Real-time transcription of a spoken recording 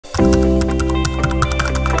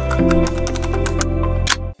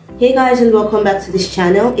Hey guys, and welcome back to this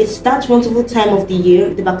channel. It's that wonderful time of the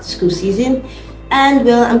year, the back to school season, and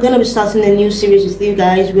well, I'm gonna be starting a new series with you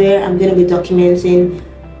guys where I'm gonna be documenting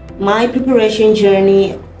my preparation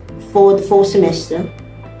journey for the fall semester.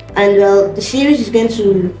 And well, the series is going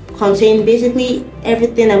to contain basically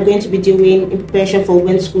everything I'm going to be doing in preparation for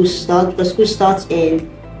when school starts, because school starts in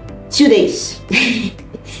 2 days 3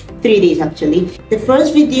 days actually. The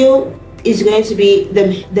first video is going to be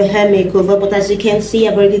the hair makeover, but as you can see,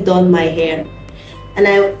 I've already done my hair, and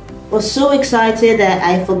I was so excited that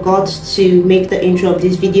I forgot to make the intro of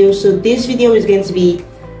this video. So this video is going to be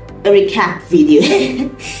a recap video.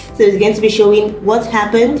 So it's going to be showing what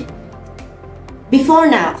happened before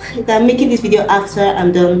now. I'm making this video after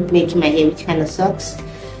I'm done making my hair, which kind of sucks,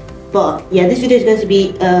 but yeah, this video is going to be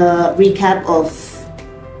a recap of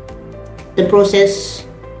the process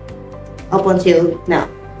up until now.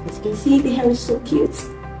 As you can see, the hair is so cute.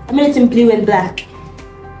 I made it in blue and black.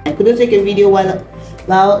 I couldn't take a video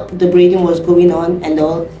while the braiding was going on and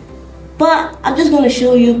all, but I'm just going to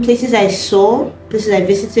show you places I saw, places I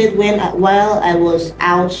visited while I was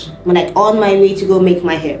out, like on my way to go make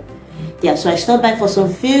my hair. Yeah, so I stopped by for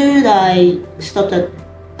some food. I stopped at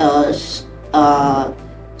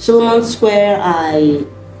Solomon Square. I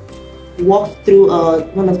walked through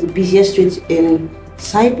one of the busiest streets in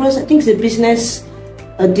Cyprus. I think it's a business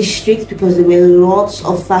district, because there were lots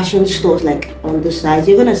of fashion stores like on the side.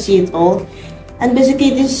 You're gonna see it all, and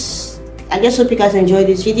basically this, I just hope you guys enjoyed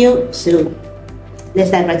this video. So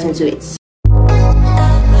let's dive right into it.